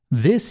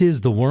This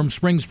is the Warm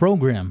Springs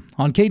program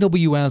on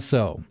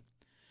KWSO.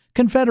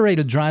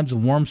 Confederated Tribes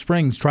of Warm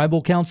Springs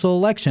Tribal Council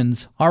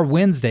elections are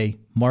Wednesday,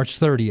 March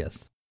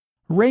 30th.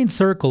 Rain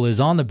Circle is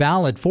on the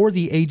ballot for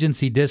the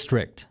agency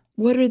district.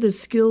 What are the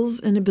skills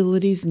and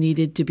abilities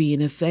needed to be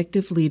an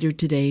effective leader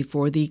today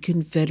for the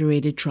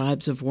Confederated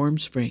Tribes of Warm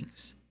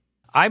Springs?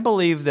 I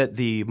believe that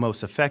the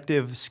most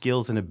effective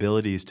skills and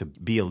abilities to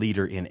be a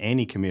leader in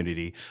any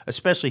community,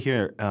 especially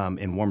here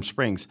in Warm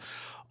Springs,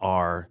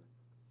 are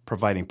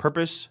providing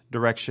purpose,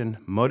 direction,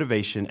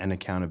 motivation, and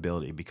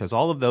accountability, because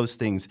all of those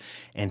things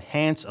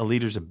enhance a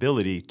leader's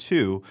ability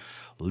to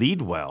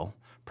lead well,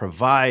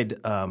 provide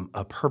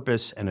a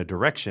purpose and a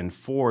direction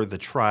for the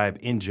tribe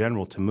in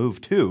general to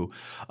move to.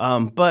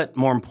 But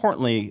more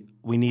importantly,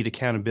 we need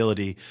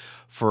accountability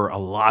for a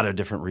lot of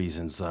different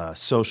reasons: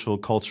 social,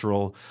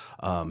 cultural,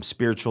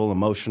 spiritual,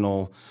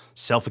 emotional,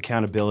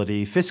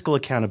 self-accountability, fiscal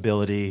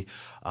accountability,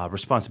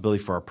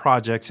 responsibility for our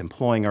projects,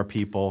 employing our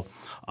people,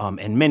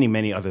 and many,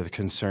 many other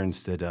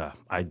concerns that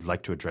I'd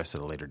like to address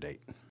at a later date.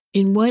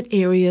 In what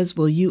areas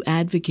will you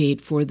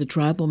advocate for the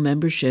tribal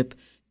membership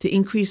to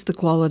increase the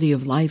quality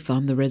of life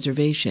on the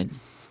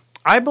reservation?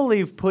 I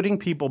believe putting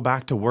people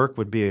back to work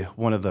would be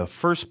one of the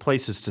first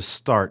places to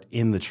start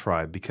in the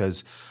tribe,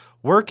 because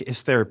work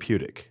is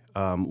therapeutic.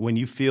 When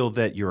you feel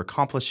that you're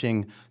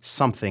accomplishing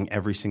something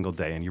every single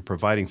day and you're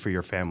providing for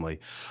your family,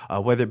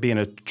 whether it be in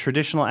a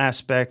traditional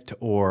aspect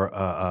or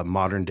a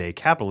modern-day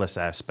capitalist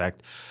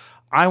aspect,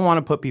 I want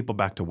to put people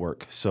back to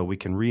work so we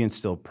can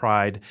reinstill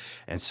pride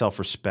and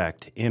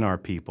self-respect in our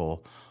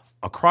people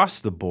across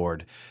the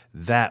board.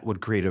 That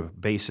would create a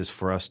basis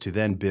for us to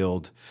then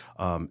build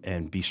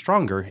and be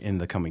stronger in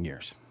the coming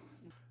years.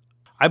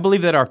 I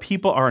believe that our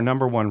people are our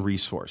number one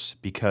resource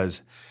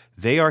because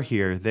they are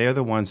here. They are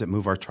the ones that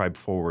move our tribe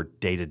forward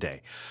day to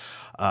day.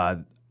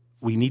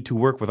 We need to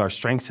work with our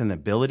strengths and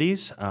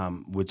abilities,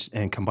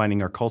 and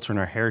combining our culture and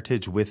our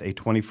heritage with a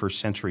 21st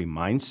century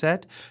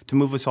mindset to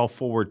move us all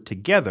forward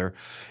together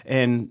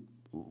and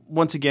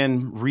once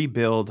again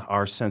rebuild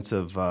our sense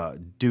of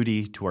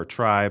duty to our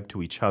tribe,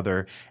 to each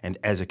other, and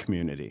as a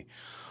community.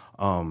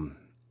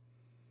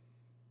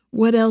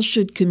 What else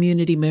should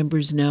community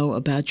members know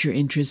about your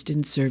interest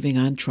in serving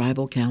on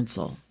tribal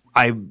council?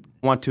 I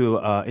want to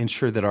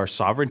ensure that our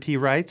sovereignty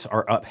rights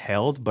are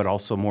upheld, but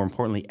also, more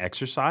importantly,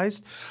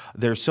 exercised.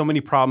 There are so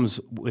many problems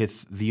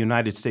with the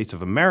United States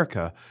of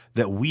America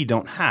that we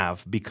don't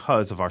have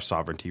because of our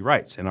sovereignty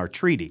rights and our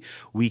treaty.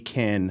 We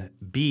can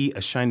be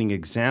a shining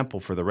example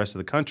for the rest of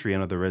the country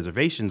and other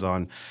reservations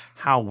on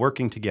how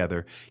working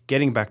together,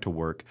 getting back to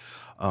work,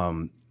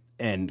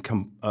 and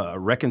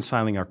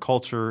reconciling our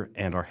culture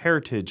and our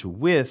heritage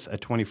with a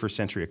 21st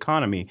century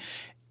economy,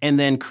 and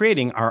then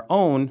creating our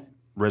own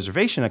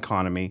reservation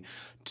economy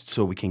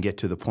so we can get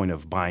to the point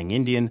of buying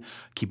Indian,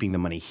 keeping the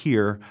money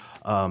here,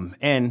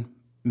 and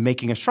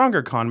making a stronger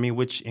economy,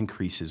 which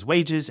increases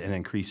wages and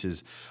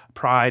increases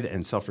pride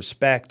and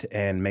self-respect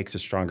and makes a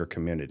stronger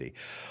community.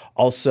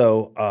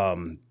 Also,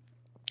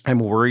 I'm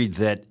worried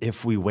that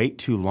if we wait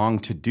too long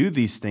to do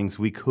these things,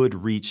 we could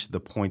reach the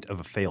point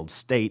of a failed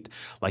state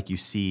like you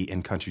see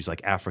in countries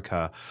like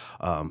Africa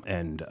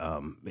and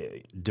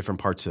different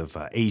parts of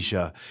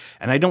Asia.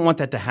 And I don't want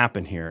that to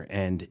happen here.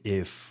 And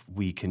if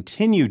we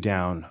continue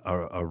down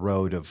a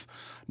road of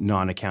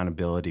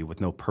non-accountability with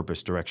no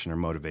purpose, direction, or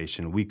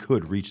motivation, we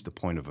could reach the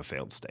point of a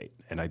failed state.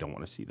 And I don't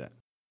want to see that.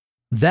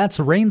 That's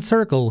Rain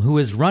Circle, who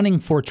is running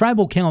for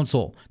Tribal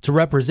Council to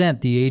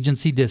represent the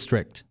agency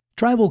district.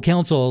 Tribal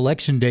Council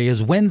Election Day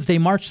is Wednesday,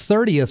 March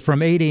 30th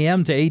from 8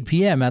 a.m. to 8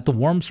 p.m. at the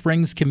Warm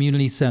Springs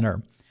Community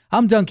Center.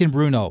 I'm Duncan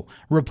Bruno,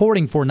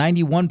 reporting for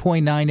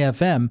 91.9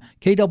 FM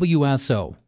KWSO.